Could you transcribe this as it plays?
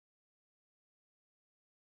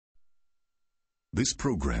This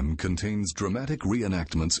program contains dramatic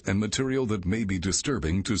reenactments and material that may be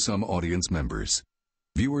disturbing to some audience members.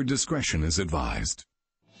 Viewer discretion is advised.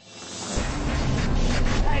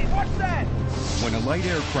 Hey, what's that? When a light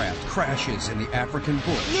aircraft crashes in the African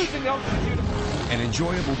bush, Losing altitude. an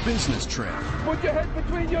enjoyable business trip Put your head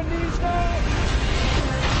between your knees now.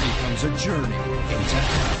 becomes a journey into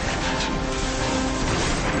hell.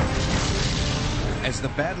 As the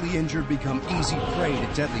badly injured become easy prey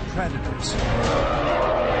to deadly predators,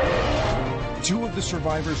 two of the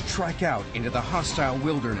survivors trek out into the hostile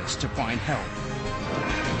wilderness to find help,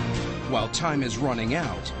 while time is running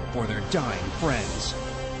out for their dying friends.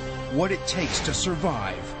 What it takes to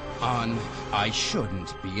survive on I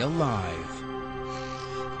Shouldn't Be Alive.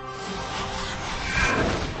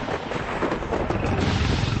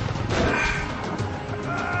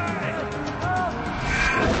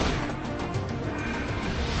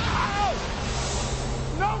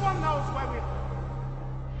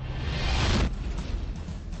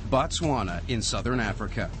 Botswana in southern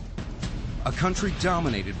Africa, a country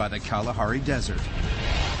dominated by the Kalahari Desert.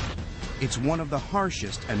 It's one of the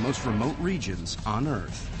harshest and most remote regions on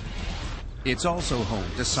Earth. It's also home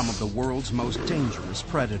to some of the world's most dangerous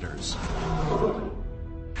predators.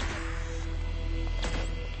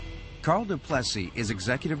 Carl du Plessis is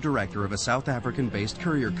executive director of a South African-based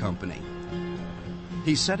courier company.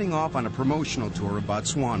 He's setting off on a promotional tour of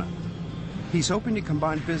Botswana. He's hoping to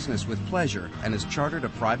combine business with pleasure and has chartered a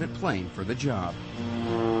private plane for the job.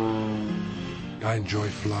 I enjoy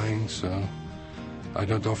flying, so I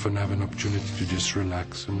don't often have an opportunity to just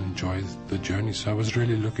relax and enjoy the journey, so I was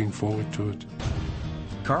really looking forward to it.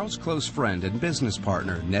 Carl's close friend and business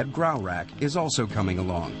partner, Neb Graurak, is also coming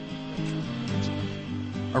along.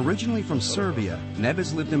 Originally from Serbia, Neb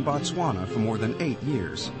has lived in Botswana for more than 8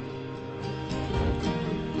 years.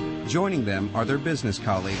 Joining them are their business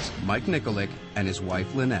colleagues, Mike Nikolic and his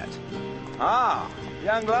wife, Lynette. Ah,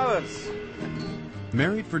 young lovers.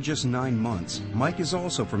 Married for just 9 months, Mike is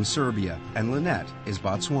also from Serbia, and Lynette is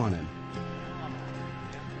Botswanan.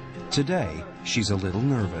 Today, she's a little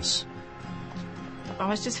nervous. I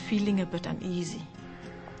was just feeling a bit uneasy.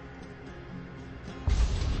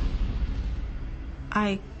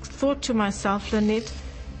 I thought to myself, Lynette,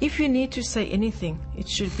 if you need to say anything, it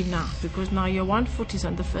should be now, because now your one foot is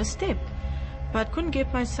on the first step. But I couldn't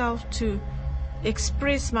get myself to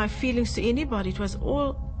express my feelings to anybody. It was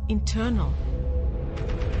all internal.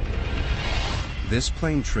 This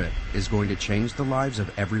plane trip is going to change the lives of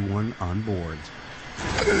everyone on board.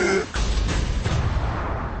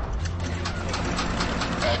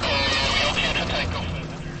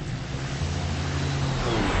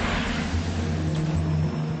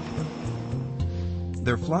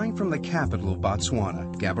 They're flying from the capital of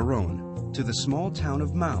Botswana, Gaborone, to the small town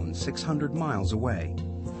of Maun, 600 miles away.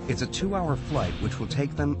 It's a 2-hour flight which will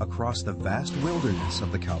take them across the vast wilderness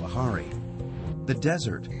of the Kalahari, the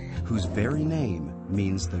desert whose very name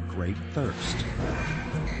means the great thirst.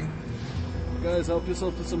 Guys, help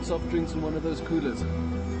yourself to some soft drinks in one of those coolers.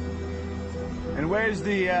 And where's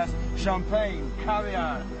the champagne,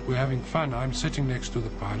 caviar? We're having fun. I'm sitting next to the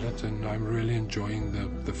pilot and I'm really enjoying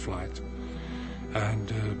the flight.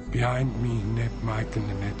 And behind me, Neb, Mike and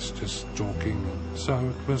Lynette's just talking. So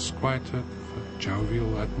it was quite a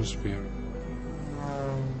jovial atmosphere.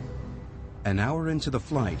 An hour into the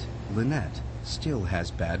flight, Lynette still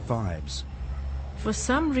has bad vibes. For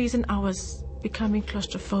some reason, I was becoming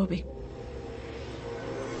claustrophobic.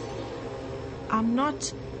 I'm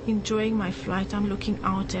not enjoying my flight. I'm looking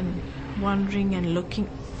out and wondering and looking.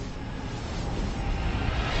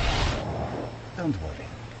 Don't worry.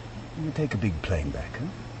 You take a big plane back, huh?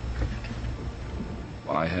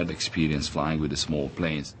 I had experience flying with the small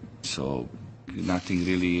planes, so nothing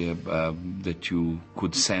really that you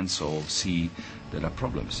could sense or see there are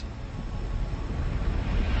problems.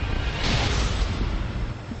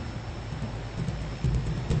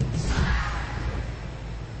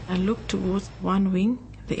 I looked towards one wing,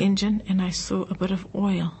 the engine, and I saw a bit of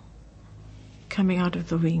oil coming out of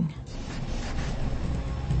the wing.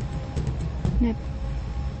 Neb.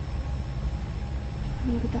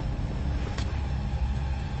 Look at that.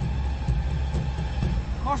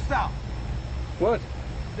 Costa, What?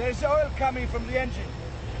 there's oil coming from the engine.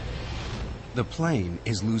 The plane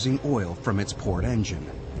is losing oil from its port engine.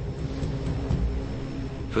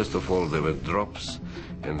 First of all, there were drops,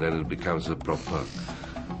 and then it becomes a proper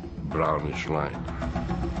brownish line.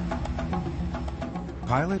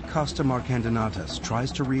 Pilot Costa Marcandinatas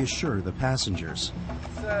tries to reassure the passengers.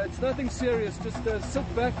 It's nothing serious. Just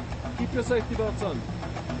sit back, keep your safety belts on.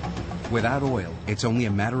 Without oil, it's only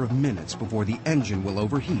a matter of minutes before the engine will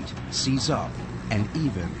overheat, seize up, and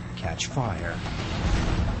even catch fire.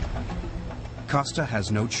 Costa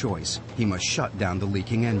has no choice. He must shut down the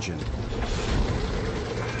leaking engine.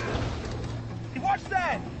 What's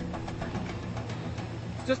that?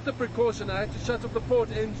 It's just a precaution. I had to shut off the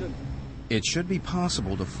port engine. It should be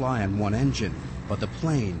possible to fly on one engine, but the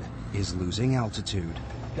plane is losing altitude.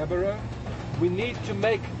 Gaborone, we need to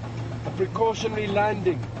make a precautionary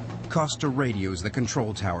landing. Costa radios the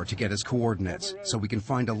control tower to get his coordinates so we can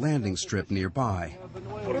find a landing strip nearby.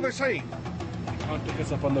 What are they saying? They can't pick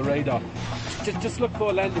us up on the radar. Just look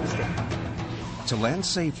for a landing strip. To land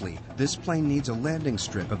safely, this plane needs a landing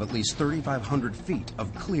strip of at least 3,500 feet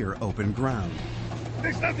of clear open ground.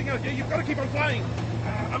 There's nothing out here. You've got to keep on flying.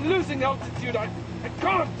 I'm losing altitude. I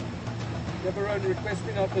can't. Gaborone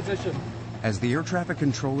requesting our position. As the air traffic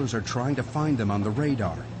controllers are trying to find them on the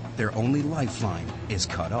radar, their only lifeline is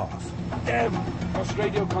cut off. Damn! Lost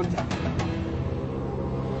radio contact.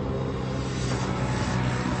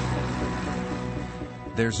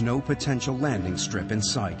 There's no potential landing strip in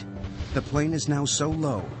sight. The plane is now so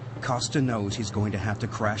low, Costa knows he's going to have to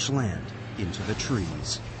crash land into the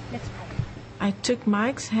trees. I took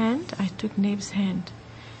Mike's hand, I took Neb's hand,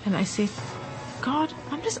 and I said, God,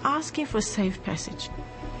 I'm just asking for a safe passage.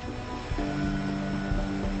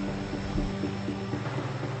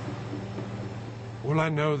 All I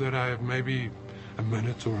know that I have maybe a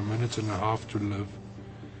minute or a minute and a half to live,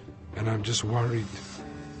 and I'm just worried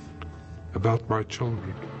about my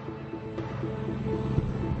children.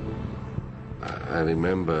 I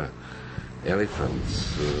remember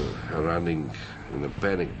elephants running in a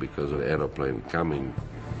panic because of an aeroplane coming.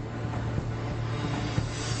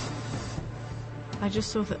 I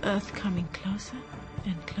just saw the earth coming closer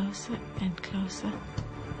and closer and closer.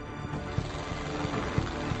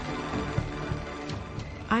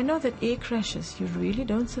 I know that air crashes, you really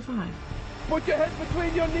don't survive. Put your head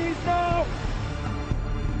between your knees now!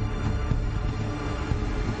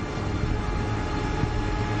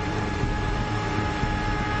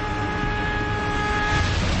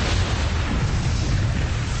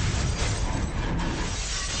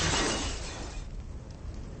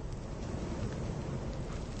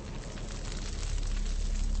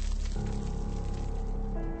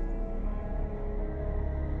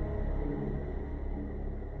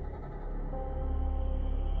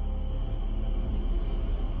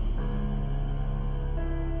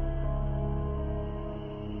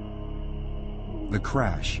 The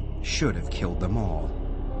crash should have killed them all.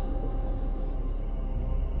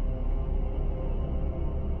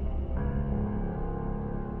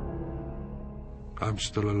 I'm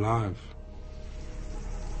still alive.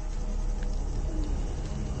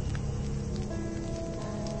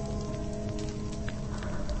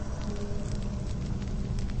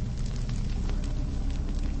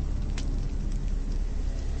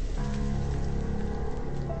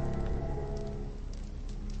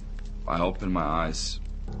 I open my eyes.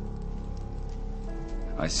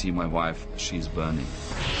 I see my wife. She's burning.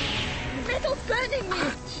 Metal's burning me!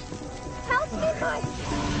 Help me, Mike!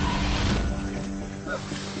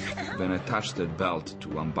 When I touch that belt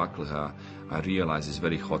to unbuckle her, I realize it's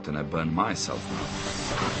very hot and I burn myself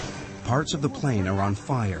now. Parts of the plane are on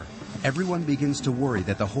fire. Everyone begins to worry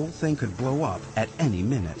that the whole thing could blow up at any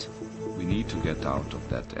minute. We need to get out of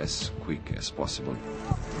that as quick as possible.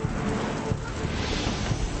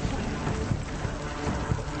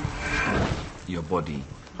 Your body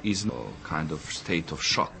is in a kind of state of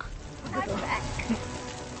shock.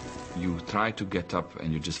 You try to get up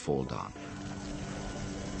and you just fall down.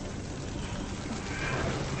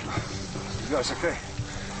 You guys okay?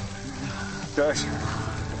 Guys,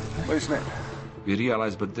 where's Neb? We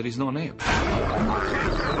realize, but there is no Neb.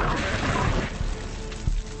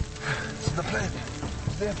 It's in the plane.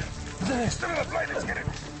 There. Still in the plane, let's get it.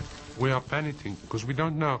 We are panicking because we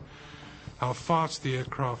don't know how fast the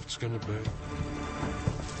aircraft's going to burn.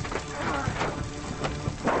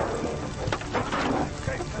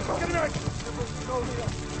 Okay, get it out.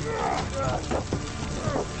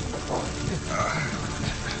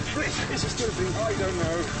 Is this going to be? I don't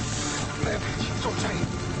know. It's all tight.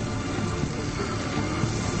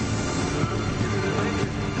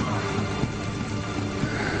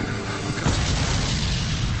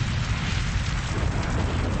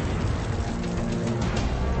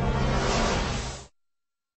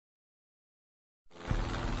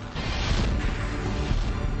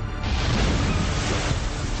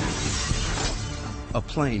 A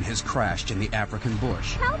plane has crashed in the African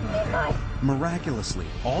bush. Help me, Mike! Miraculously,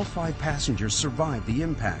 all 5 passengers survived the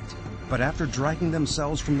impact. But after dragging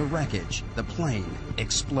themselves from the wreckage, the plane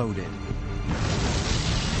exploded.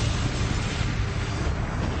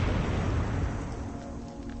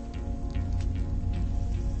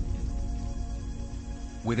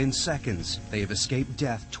 Within seconds, they have escaped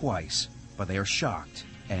death twice, but they are shocked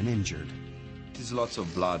and injured. There's lots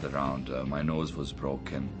of blood around. My nose was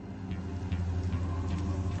broken.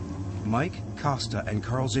 Mike, Costa, and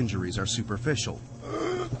Carl's injuries are superficial,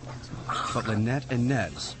 but Lynette and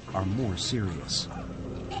Ned's are more serious.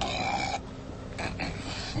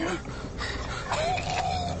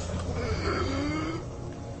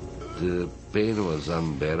 The pain was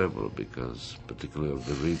unbearable because, particularly of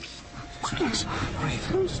the ribs. Just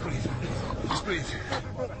breathe. Just breathe. Just breathe.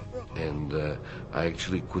 And I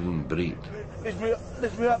actually couldn't breathe. Lift me up.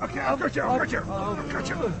 Lift me up. Okay, I'll get you. I'll get you. I'll get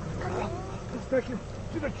you. Let's take him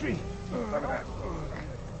to the tree. Over there.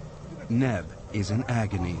 Neb is in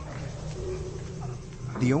agony.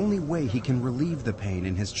 The only way he can relieve the pain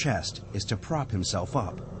in his chest is to prop himself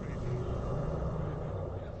up.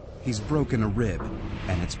 He's broken a rib,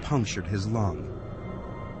 and it's punctured his lung.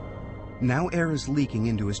 Now air is leaking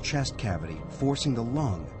into his chest cavity, forcing the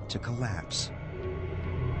lung to collapse.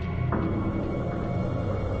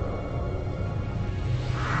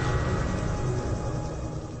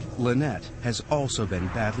 Lynette has also been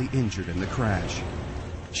badly injured in the crash.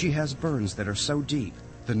 She has burns that are so deep,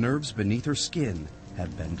 the nerves beneath her skin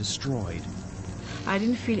have been destroyed. I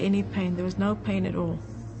didn't feel any pain. There was no pain at all.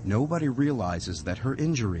 Nobody realizes that her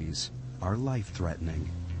injuries are life-threatening.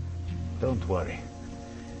 Don't worry.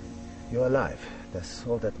 You're alive. That's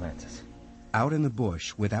all that matters. Out in the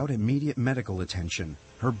bush, without immediate medical attention,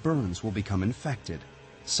 her burns will become infected,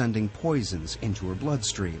 sending poisons into her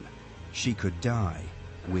bloodstream. She could die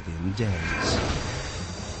within days.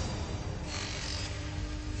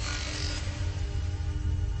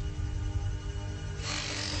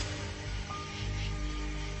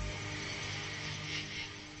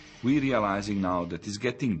 We're realizing now that it's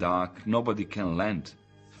getting dark, nobody can land.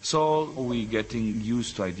 So we're getting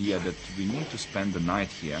used to the idea that we need to spend the night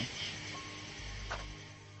here.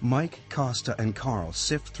 Mike, Costa, and Carl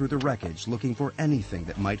sift through the wreckage looking for anything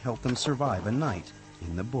that might help them survive a night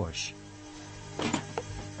in the bush.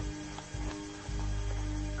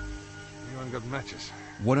 Anyone got matches?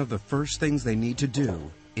 One of the first things they need to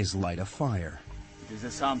do is light a fire. It is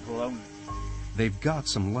a sample only. They've got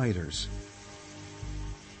some lighters,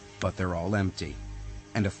 but they're all empty.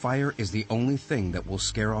 And a fire is the only thing that will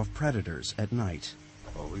scare off predators at night.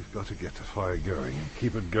 Oh, we've got to get the fire going and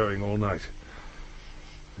keep it going all night.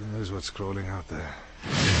 Who knows what's crawling out there?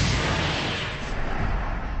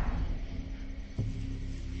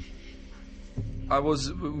 I was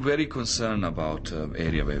very concerned about the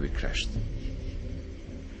area where we crashed.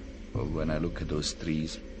 When I look at those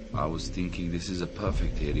trees, I was thinking this is a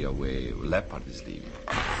perfect area where leopard is living.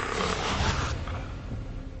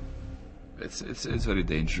 It's a very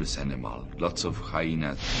dangerous animal. Lots of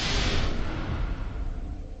hyenas,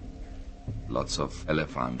 lots of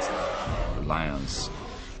elephants, lions.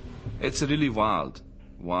 It's a really wild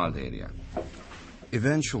area.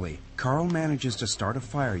 Eventually, Carl manages to start a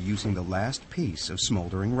fire using the last piece of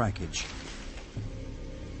smoldering wreckage.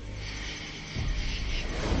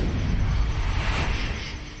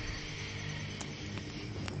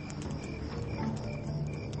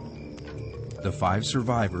 The 5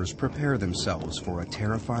 survivors prepare themselves for a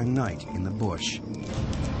terrifying night in the bush.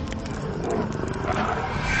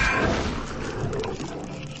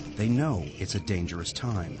 They know it's a dangerous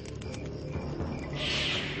time.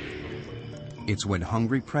 It's when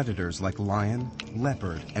hungry predators like lion,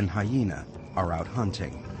 leopard, and hyena are out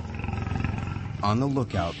hunting, on the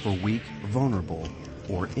lookout for weak, vulnerable,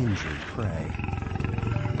 or injured prey.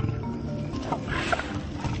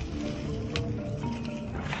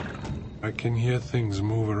 I can hear things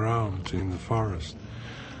move around in the forest,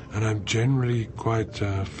 and I'm generally quite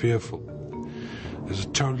fearful. There's a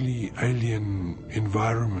totally alien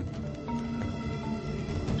environment.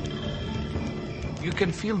 You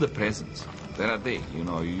can feel the presence. There are they,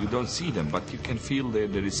 you don't see them, but you can feel there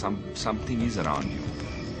is something is around you.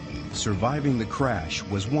 Surviving the crash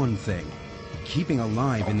was one thing. Keeping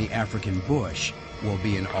alive in the African bush will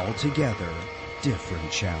be an altogether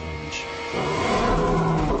different challenge.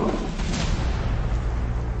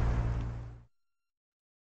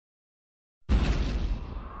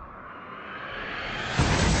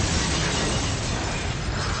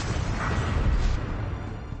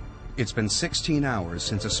 It's been 16 hours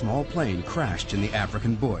since a small plane crashed in the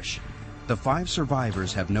African bush. The 5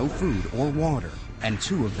 survivors have no food or water, and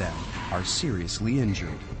 2 of them are seriously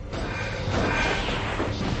injured.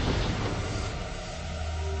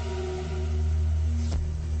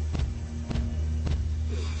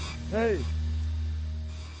 Hey!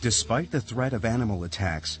 Despite the threat of animal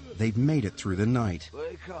attacks, they've made it through the night.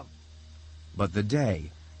 Wake up! But the day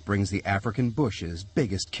brings the African bush's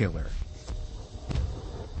biggest killer.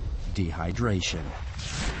 dehydration.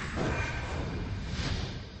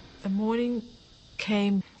 The morning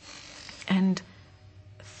came and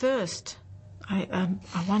thirst. I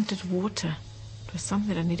wanted water. It was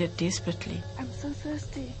something I needed desperately. I'm so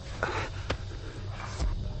thirsty.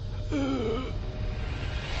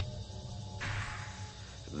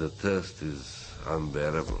 The thirst is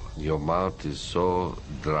unbearable. Your mouth is so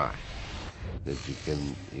dry that you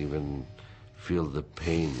can even feel the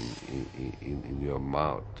pain in your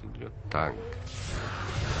mouth, in your tongue.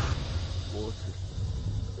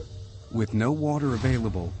 With no water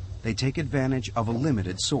available, they take advantage of a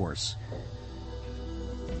limited source: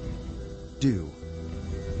 dew.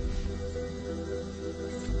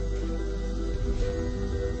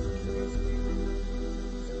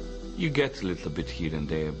 You get a little bit here and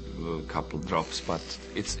there, a couple drops, but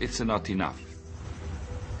it's not enough.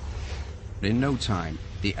 In no time,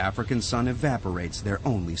 the African sun evaporates their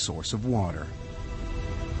only source of water.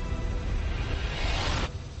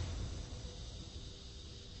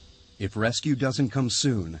 If rescue doesn't come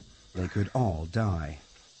soon, they could all die.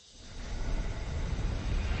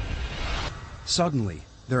 Suddenly,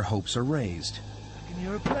 their hopes are raised. I can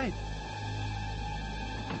hear a plane.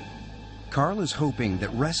 Carl is hoping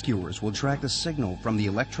that rescuers will track the signal from the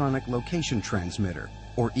electronic location transmitter,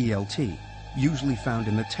 or ELT, usually found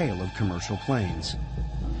in the tail of commercial planes.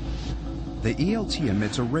 The ELT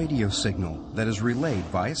emits a radio signal that is relayed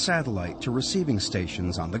via satellite to receiving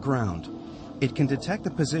stations on the ground. It can detect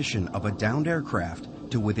the position of a downed aircraft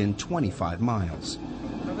to within 25 miles.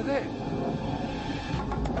 Over there.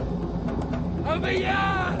 Over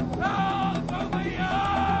here! Oh, over here!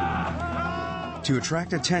 To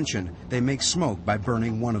attract attention, they make smoke by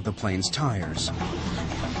burning one of the plane's tires.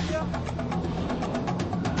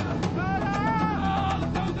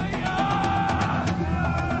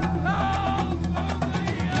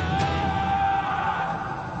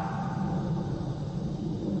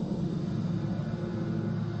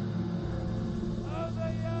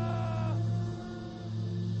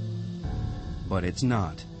 But it's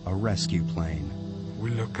not a rescue plane. We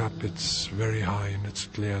look up, it's very high, and it's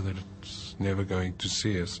clear that it's never going to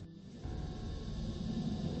see us.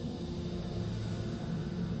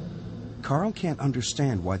 Carl can't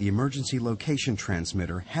understand why the emergency location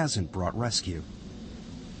transmitter hasn't brought rescue.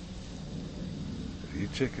 You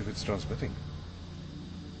check if it's transmitting.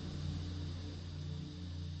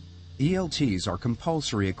 ELTs are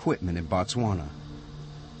compulsory equipment in Botswana.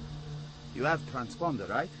 You have transponder,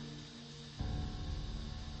 right?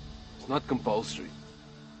 It's not compulsory.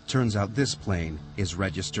 Turns out this plane is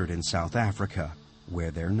registered in South Africa, where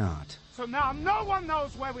they're not. So now no one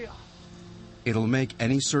knows where we are. It'll make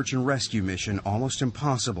any search and rescue mission almost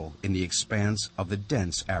impossible in the expanse of the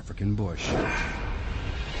dense African bush.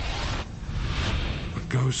 What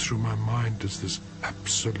goes through my mind is this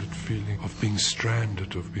absolute feeling of being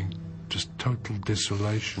stranded, of being just total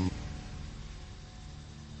desolation.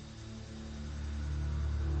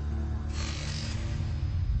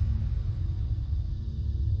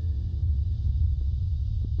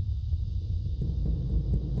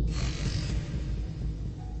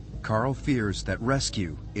 Carl fears that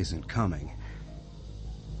rescue isn't coming.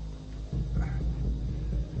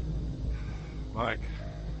 Mike.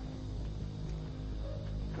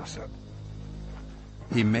 What's up?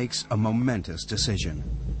 He makes a momentous decision.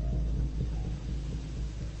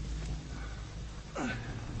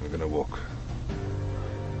 We're gonna walk.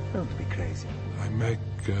 Don't be crazy. I make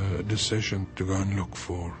a decision to go and look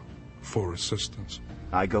for assistance.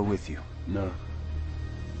 I go with you. No.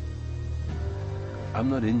 I'm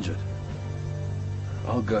not injured.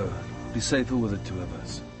 I'll go. Be safer with the two of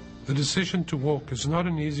us. The decision to walk is not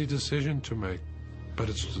an easy decision to make, but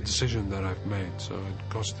it's the decision that I've made, so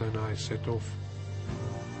Costa and I set off.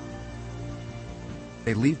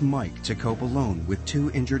 They leave Mike to cope alone with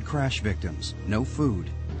 2 injured crash victims, no food,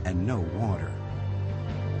 and no water.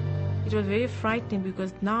 It was very frightening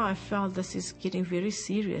because now I felt this is getting very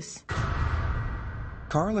serious.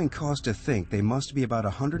 Carl and Costa think they must be about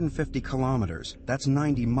 150 kilometers, that's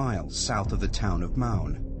 90 miles south of the town of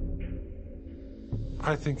Maun.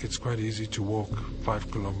 I think it's quite easy to walk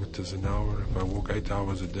 5 kilometers an hour. If I walk 8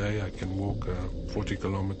 hours a day, I can walk 40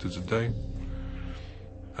 kilometers a day.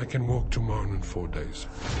 I can walk to Maun in 4 days.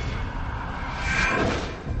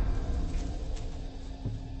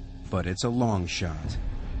 But it's a long shot.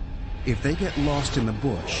 If they get lost in the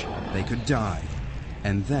bush, they could die,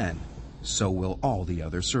 and then so will all the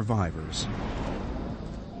other survivors.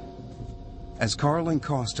 As Carl and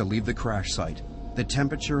Costa leave the crash site, the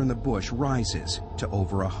temperature in the bush rises to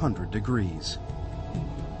over 100 degrees.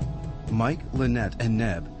 Mike, Lynette, and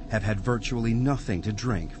Neb have had virtually nothing to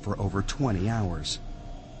drink for over 20 hours.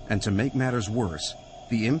 And to make matters worse,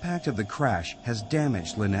 the impact of the crash has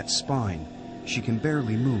damaged Lynette's spine. She can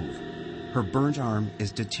barely move. Her burnt arm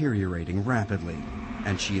is deteriorating rapidly,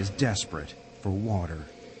 and she is desperate for water.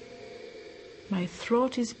 My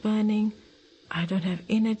throat is burning. I don't have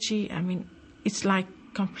energy. I mean, it's like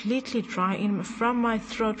completely dry. From my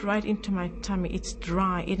throat right into my tummy, it's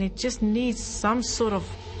dry, and it just needs some sort of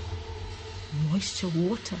moisture,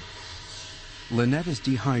 water. Lynette is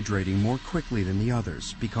dehydrating more quickly than the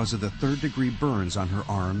others because of the third-degree burns on her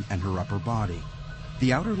arm and her upper body.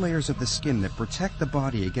 The outer layers of the skin that protect the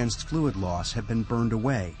body against fluid loss have been burned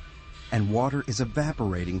away, and water is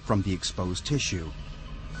evaporating from the exposed tissue.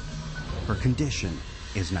 Her condition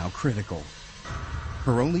is now critical.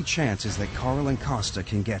 Her only chance is that Carl and Costa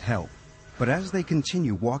can get help, but as they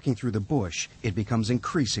continue walking through the bush, it becomes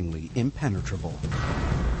increasingly impenetrable.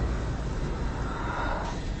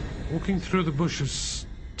 Walking through the bush is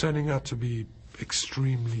turning out to be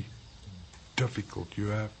extremely difficult. You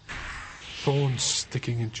have thorns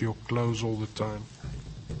sticking into your clothes all the time.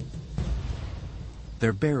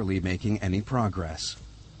 They're barely making any progress.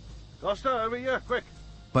 Costa, over here, quick!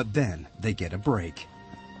 But then they get a break.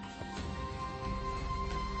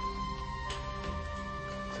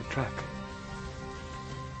 It's a track.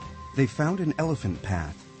 They found an elephant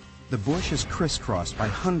path. The bush is crisscrossed by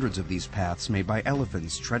hundreds of these paths made by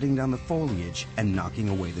elephants treading down the foliage and knocking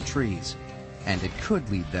away the trees. And it could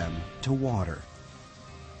lead them to water.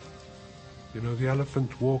 You know, the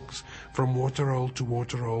elephant walks from waterhole to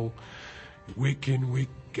waterhole, week in, week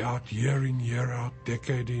out, year in, year out,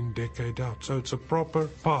 decade in, decade out. So it's a proper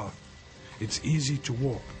path. It's easy to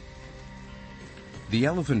walk. The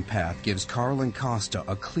elephant path gives Carl and Costa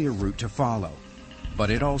a clear route to follow, but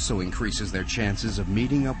it also increases their chances of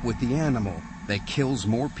meeting up with the animal that kills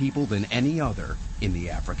more people than any other in the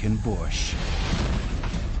African bush.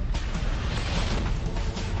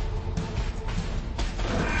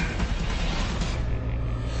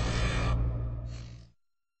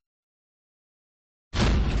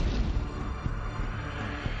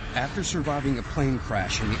 After surviving a plane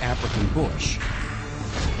crash in the African bush,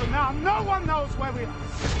 So now no one knows where we are.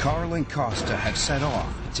 Carl and Costa have set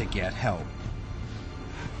off to get help.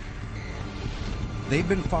 They've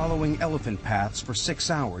been following elephant paths for 6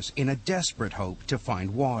 hours in a desperate hope to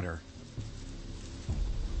find water.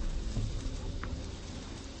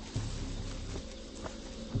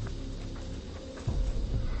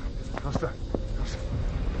 Costa,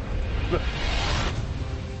 look.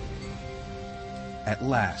 At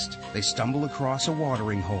last, they stumble across a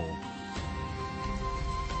watering hole.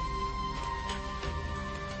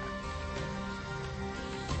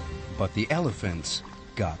 But the elephants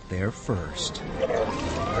got there first.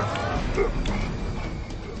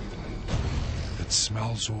 It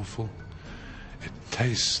smells awful. It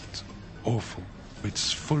tastes awful.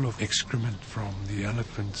 It's full of excrement from the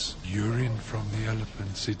elephants, urine from the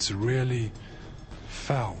elephants. It's really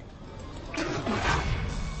foul.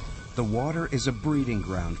 The water is a breeding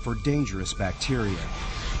ground for dangerous bacteria.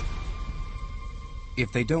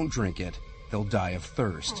 If they don't drink it, they'll die of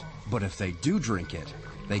thirst. But if they do drink it,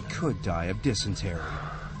 they could die of dysentery.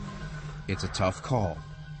 It's a tough call.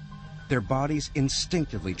 Their bodies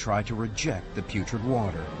instinctively try to reject the putrid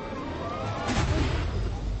water.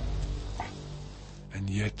 And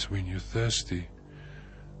yet, when you're thirsty,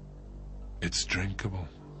 it's drinkable.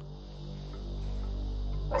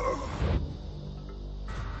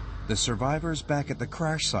 The survivors back at the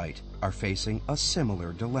crash site are facing a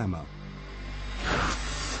similar dilemma.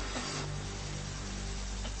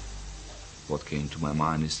 What came to my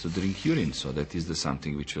mind is to drink urine, so that is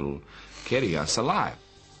something which will carry us alive.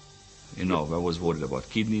 You know, I was worried about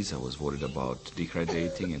kidneys, I was worried about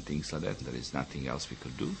dehydrating and things like that. There is nothing else we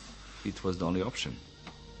could do. It was the only option.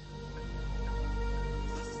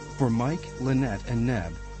 For Mike, Lynette, and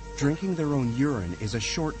Neb, drinking their own urine is a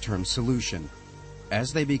short-term solution.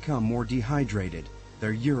 As they become more dehydrated,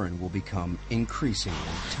 their urine will become increasingly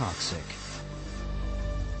toxic.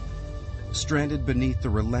 Stranded beneath the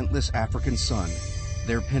relentless African sun,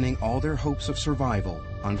 they're pinning all their hopes of survival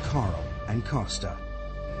on Carl and Costa.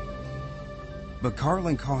 But Carl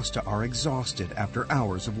and Costa are exhausted after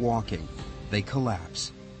hours of walking. They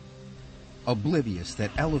collapse, oblivious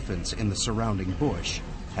that elephants in the surrounding bush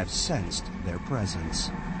have sensed their presence.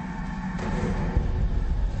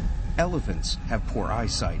 Elephants have poor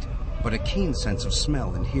eyesight, but a keen sense of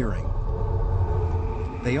smell and hearing.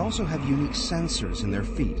 They also have unique sensors in their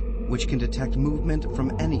feet, which can detect movement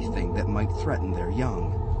from anything that might threaten their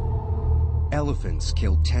young. Elephants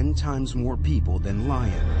kill 10 times more people than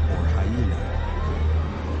lion or hyena.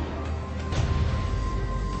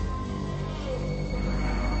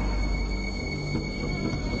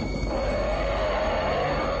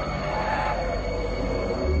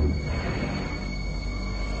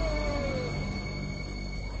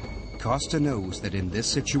 Costa knows that in this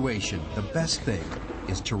situation, the best thing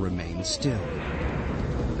is to remain still.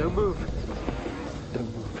 Don't move.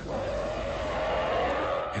 Don't move.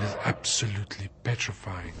 It is absolutely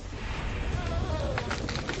petrifying.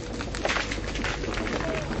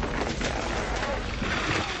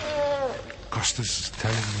 Costas is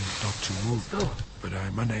telling me not to move, but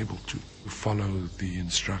I'm unable to follow the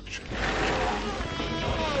instruction.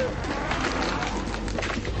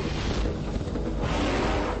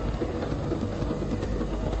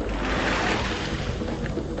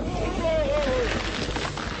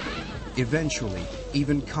 Eventually,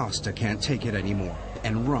 even Costa can't take it anymore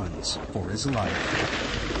and runs for his life.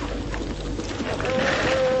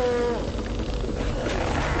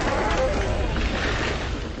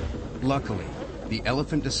 Luckily, the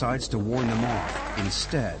elephant decides to warn them off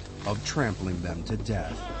instead of trampling them to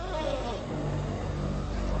death.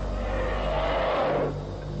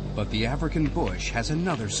 But the African bush has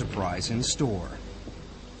another surprise in store.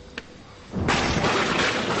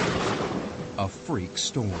 A freak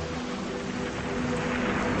storm.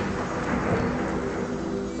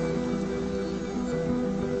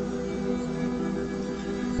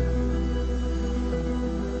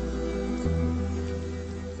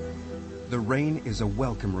 The rain is a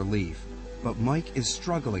welcome relief, but Mike is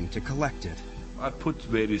struggling to collect it. I put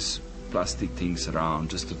various plastic things around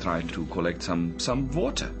just to try to collect some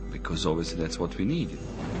water, because obviously that's what we need.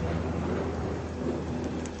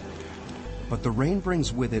 But the rain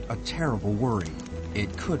brings with it a terrible worry.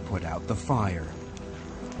 It could put out the fire.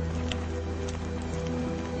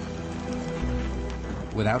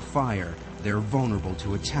 Without fire, they're vulnerable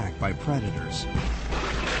to attack by predators.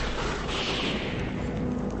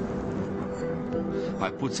 I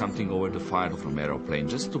put something over the fire from aeroplane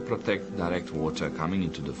just to protect direct water coming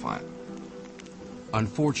into the fire.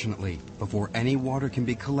 Unfortunately, before any water can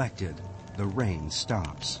be collected, the rain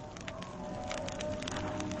stops.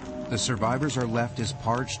 The survivors are left as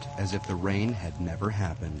parched as if the rain had never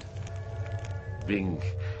happened. Being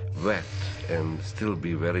wet and still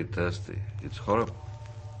be very thirsty, it's horrible.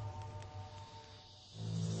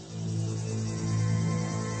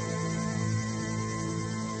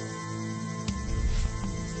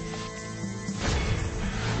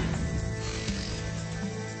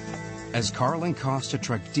 As Carl and Costa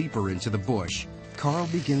trek deeper into the bush, Carl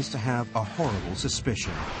begins to have a horrible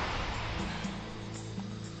suspicion.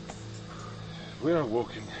 We are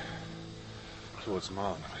walking towards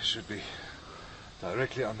Marne. We should be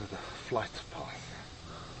directly under the flight path.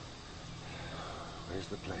 Where's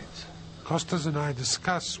the planes? Costas and I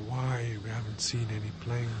discuss why we haven't seen any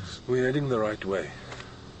planes. We're heading the right way.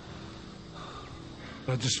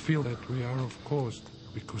 I just feel that we are off course,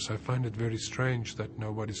 because I find it very strange that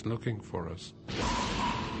nobody's looking for us.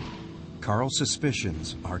 Carl's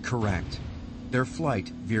suspicions are correct. Their flight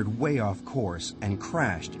veered way off course and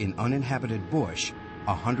crashed in uninhabited bush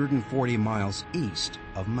 140 miles east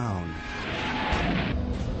of Marne.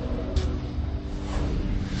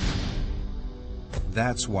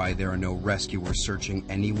 That's why there are no rescuers searching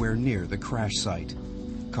anywhere near the crash site.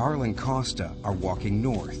 Carl and Costa are walking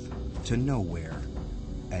north to nowhere,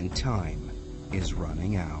 and time is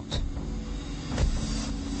running out.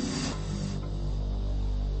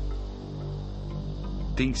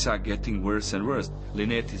 Things are getting worse and worse.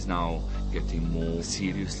 Lynette is now getting more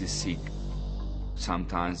seriously sick.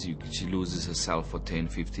 Sometimes she loses herself for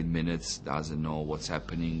 10-15 minutes, doesn't know what's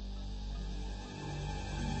happening.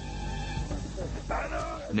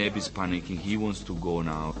 Neb is panicking, he wants to go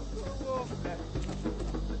now.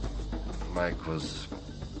 Mike was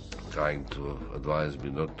trying to advise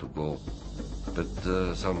me not to go,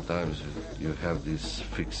 but sometimes you have this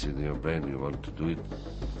fix in your brain, you want to do it.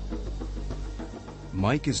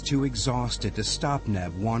 Mike is too exhausted to stop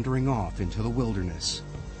Neb wandering off into the wilderness.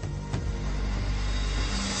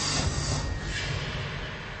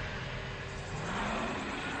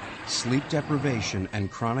 Sleep deprivation and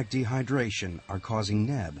chronic dehydration are causing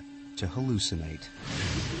Neb to hallucinate.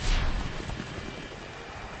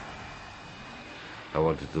 I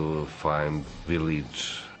wanted to find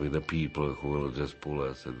village with the people who will just pull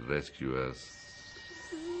us and rescue us.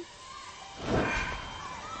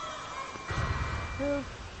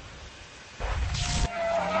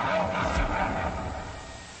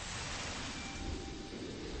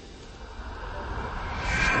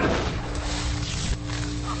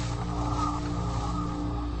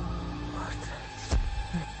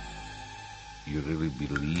 You really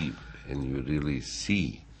believe and you really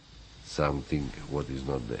see something what is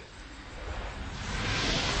not there.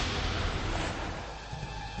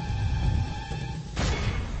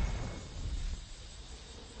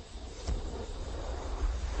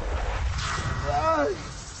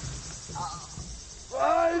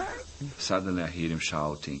 Suddenly I hear him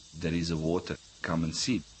shouting, "There is a water, come and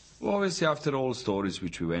see." Well, obviously, after all stories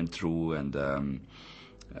which we went through, and I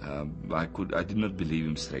did not believe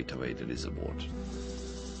him straight away, there is a water.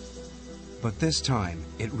 But this time,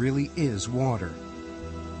 it really is water.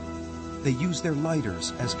 They use their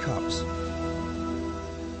lighters as cups.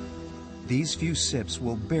 These few sips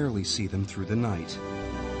will barely see them through the night.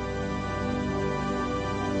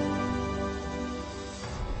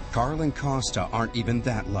 Carl and Costa aren't even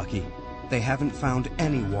that lucky. They haven't found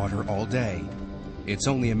any water all day. It's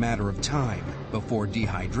only a matter of time before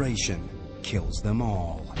dehydration kills them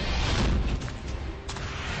all.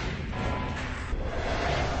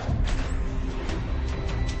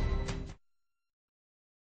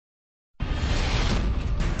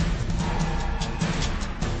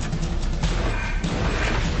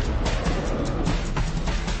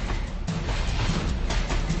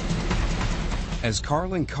 As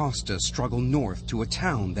Carl and Costa struggle north to a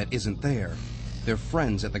town that isn't there, their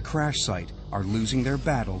friends at the crash site are losing their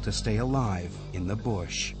battle to stay alive in the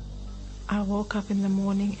bush. I woke up in the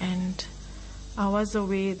morning and I was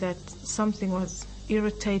aware that something was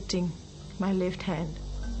irritating my left hand.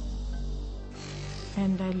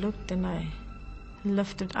 And I looked and I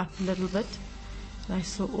lifted up a little bit and I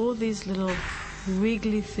saw all these little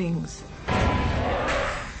wiggly things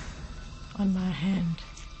on my hand.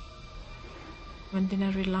 And then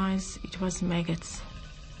I realized it was maggots.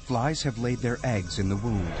 Flies have laid their eggs in the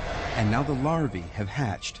wound, and now the larvae have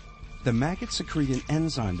hatched. The maggots secrete an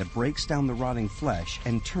enzyme that breaks down the rotting flesh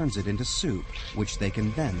and turns it into soup, which they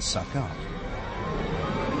can then suck up.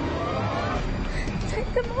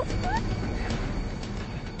 Take them off.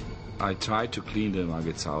 I tried to clean the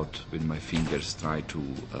maggots out with my fingers, try to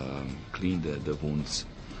clean the wounds,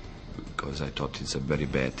 because I thought it's a very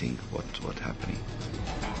bad thing what happening.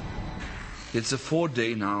 It's a 4th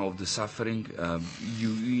day now of the suffering.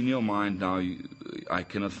 In your mind now, I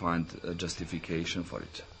cannot find a justification for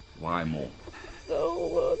it. Why more? The whole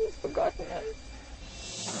world has forgotten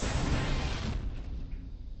us.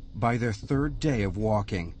 By their 3rd day of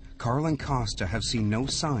walking, Carl and Costa have seen no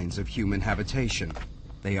signs of human habitation.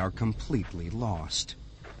 They are completely lost.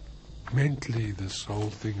 Mentally, this whole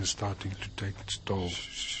thing is starting to take its toll.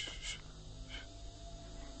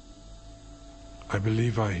 I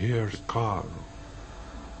believe I hear Carl,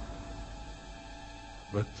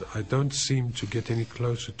 but I don't seem to get any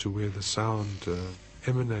closer to where the sound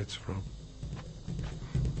emanates from.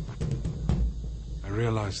 I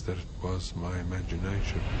realized that it was my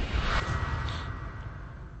imagination.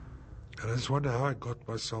 And I just wonder how I got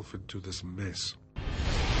myself into this mess.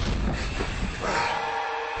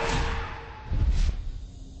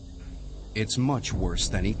 It's much worse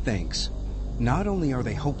than he thinks. Not only are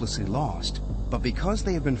they hopelessly lost, but because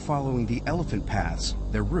they have been following the elephant paths,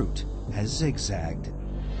 their route has zigzagged.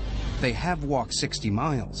 They have walked 60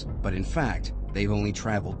 miles, but in fact, they've only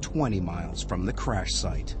traveled 20 miles from the crash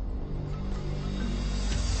site.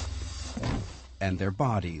 And their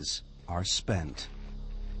bodies are spent.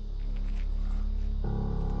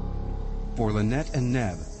 For Lynette and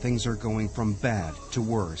Neb, things are going from bad to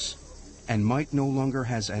worse, and Mike no longer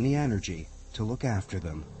has any energy to look after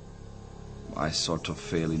them. I sort of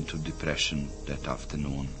fell into depression that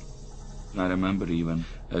afternoon. I remember even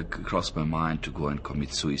crossed my mind to go and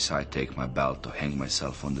commit suicide, take my belt or hang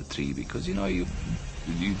myself on the tree, because, you know, you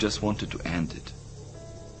just wanted to end it.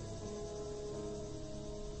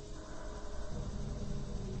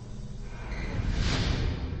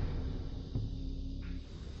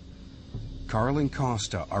 Carl and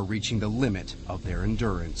Costa are reaching the limit of their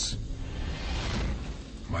endurance.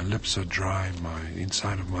 My lips are dry, my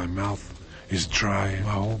inside of my mouth is dry.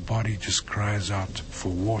 My whole body just cries out for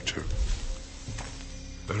water.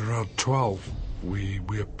 At around 12,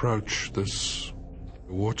 we approach this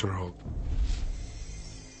waterhole.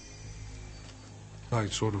 I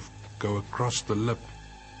sort of go across the lip.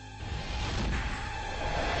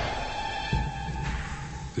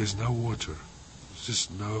 There's no water. There's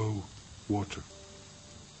just no water.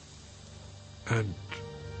 And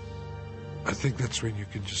I think that's when you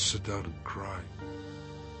can just sit down and cry.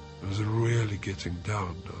 It was really getting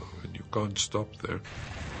down now, and you can't stop there,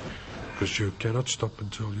 because you cannot stop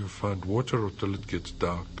until you find water or till it gets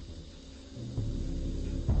dark.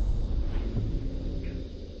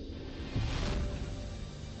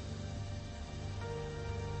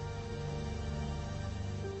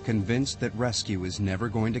 Convinced that rescue is never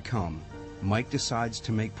going to come, Mike decides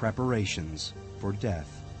to make preparations for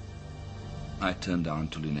death. I turned down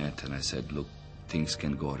to Lynette and I said, look, things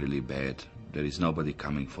can go really bad. There is nobody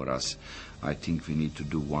coming for us. I think we need to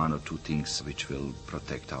do 1 or 2 things which will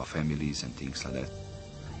protect our families and things like that.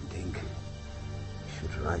 I think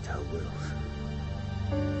should write our wills.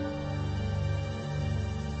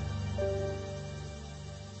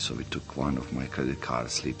 So we took one of my credit card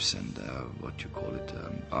slips and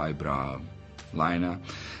eyebrow liner,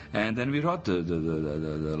 and then we wrote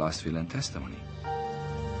the last will and testimony.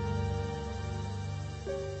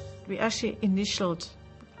 We actually initialed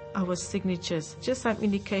our signatures, just some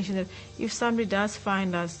indication that if somebody does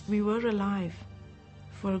find us, we were alive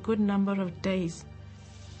for a good number of days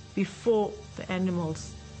before the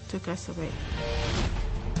animals took us away.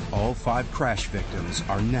 All 5 crash victims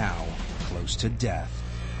are now close to death.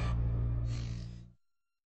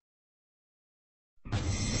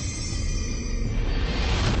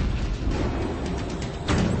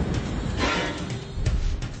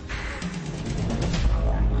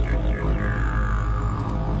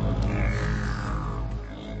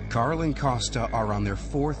 Carl and Costa are on their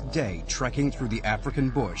 4th day trekking through the African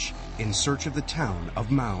bush in search of the town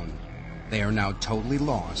of Maun. They are now totally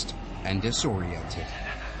lost and disoriented.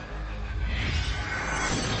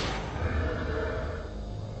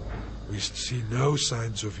 We see no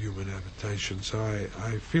signs of human habitation, so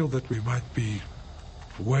I feel that we might be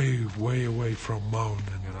way, way away from Maun,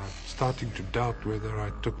 and I'm starting to doubt whether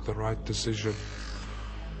I took the right decision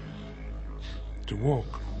to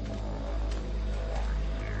walk.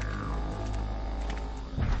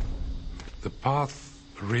 The path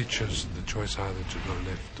reaches the choice either to go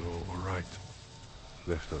left or right.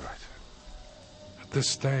 Left or right? At this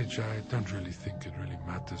stage, I don't really think it really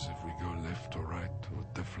matters if we go left or right.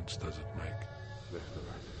 What difference does it make? Left or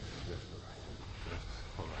right? Left or right? Left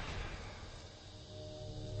or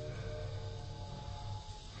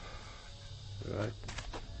right? Right.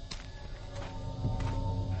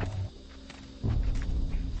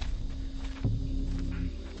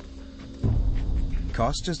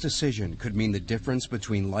 Costa's decision could mean the difference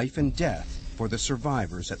between life and death for the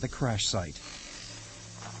survivors at the crash site.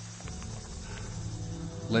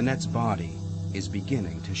 Lynette's body is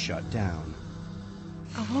beginning to shut down.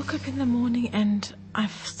 I woke up in the morning and I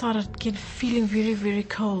started feeling very, very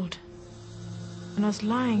cold. And I was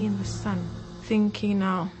lying in the sun, thinking,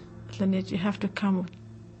 now, Lynette, you have to come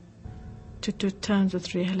to terms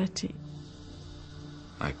with reality.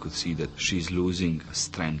 I could see that she's losing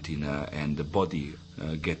strength in her and the body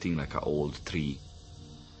getting like an old tree.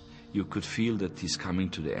 You could feel that he's coming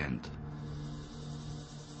to the end.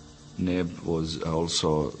 Neb was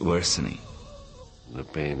also worsening. The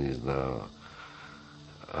pain is now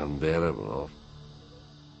unbearable.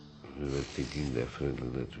 We were thinking definitely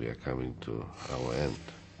that we are coming to our end.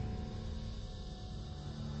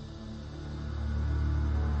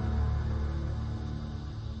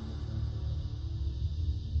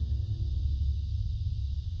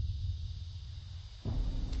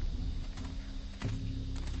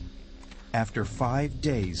 After 5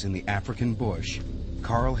 days in the African bush,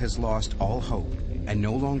 Carl has lost all hope and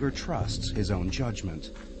no longer trusts his own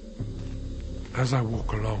judgment. As I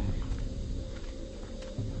walk along,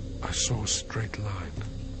 I saw a straight line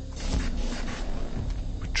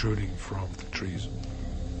protruding from the trees.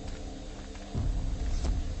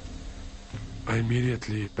 I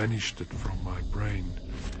immediately banished it from my brain,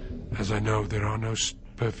 as I know there are no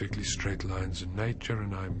perfectly straight lines in nature,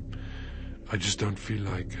 and I just don't feel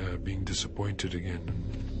like being disappointed again.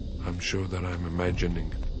 I'm sure that I'm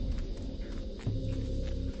imagining.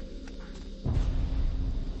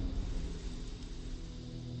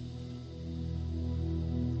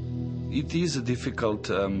 It is difficult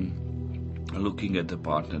looking at the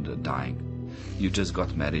partner that dying. You just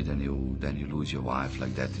got married and then you lose your wife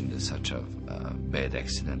like that in such a bad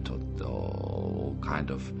accident or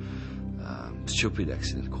kind of stupid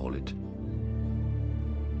accident, call it.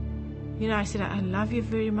 You know, I said, I love you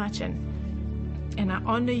very much and I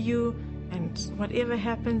honor you, and whatever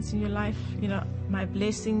happens in your life, you know, my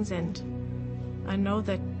blessings, and I know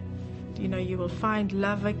that, you know, you will find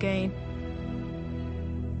love again.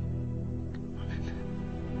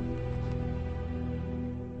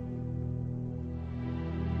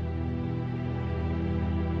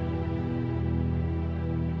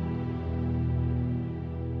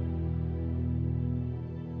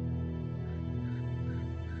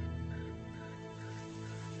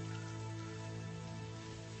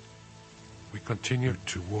 We continued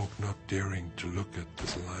to walk, not daring to look at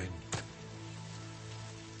this line.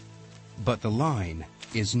 But the line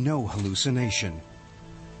is no hallucination.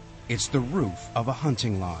 It's the roof of a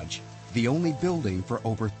hunting lodge, the only building for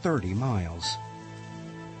over 30 miles.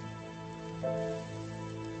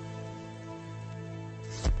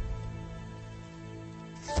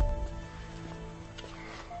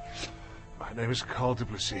 My name is Carl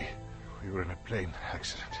Duplessis. We were in a plane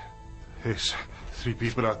accident. There's 3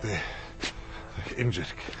 people out there. injured.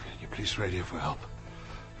 Can you please radio for help?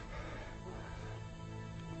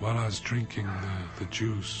 While I was drinking the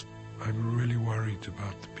juice, I'm really worried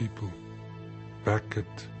about the people back at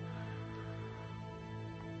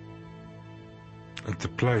the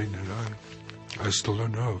plane, and I still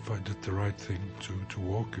don't know if I did the right thing to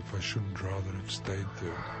walk, if I shouldn't rather have stayed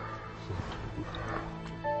there.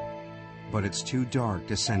 But it's too dark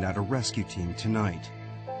to send out a rescue team tonight.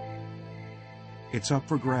 It's up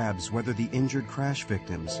for grabs whether the injured crash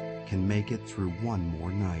victims can make it through one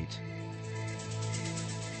more night.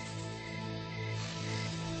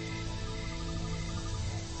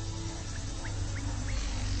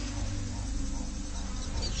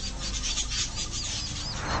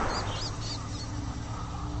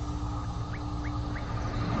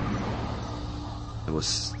 I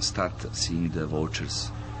was start seeing the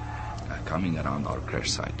vultures coming around our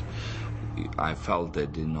crash site. I felt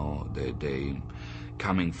that, you know, they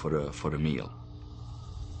coming for a meal.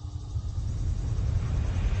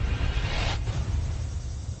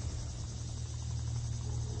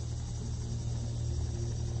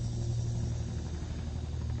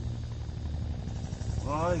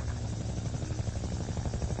 Mike.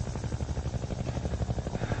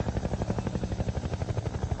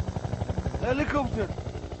 Helicopter.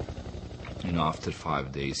 You know, after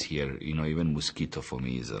 5 days here, you know, even mosquito for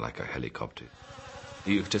me is like a helicopter.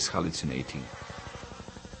 You're just hallucinating.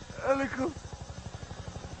 Helicopter.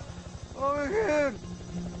 Over here.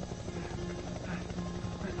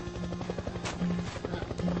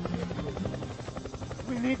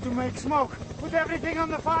 We need to make smoke. Put everything on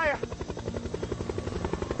the fire.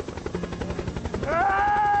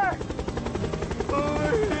 Ah!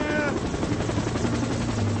 Over here.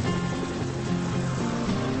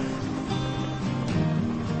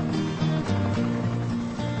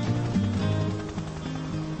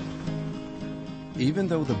 Even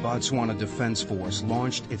though the Botswana Defense Force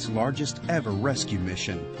launched its largest ever rescue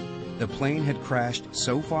mission, the plane had crashed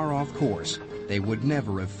so far off course they would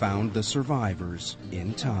never have found the survivors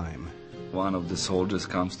in time. One of the soldiers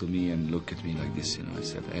comes to me and look at me like this, you know. I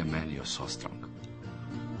said, "Hey man, you're so strong."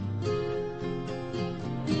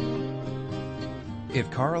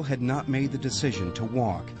 If Carl had not made the decision to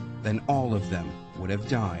walk, then all of them would have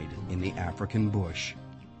died in the African bush.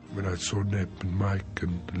 When I saw Nep and Mike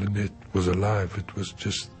and Lynette was alive, it was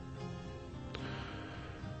just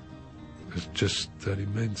that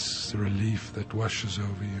immense relief that washes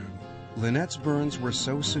over you. Lynette's burns were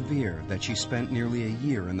so severe that she spent nearly a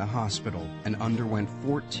year in the hospital and underwent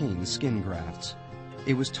 14 skin grafts.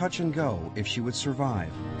 It was touch and go if she would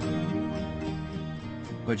survive.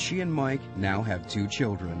 But she and Mike now have 2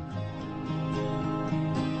 children.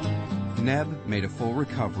 Neb made a full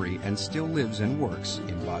recovery and still lives and works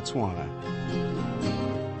in Botswana.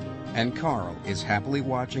 And Carl is happily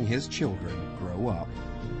watching his children grow up.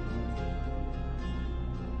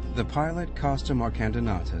 The pilot, Costa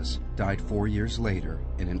Marcandonatas, died 4 years later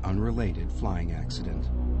in an unrelated flying accident.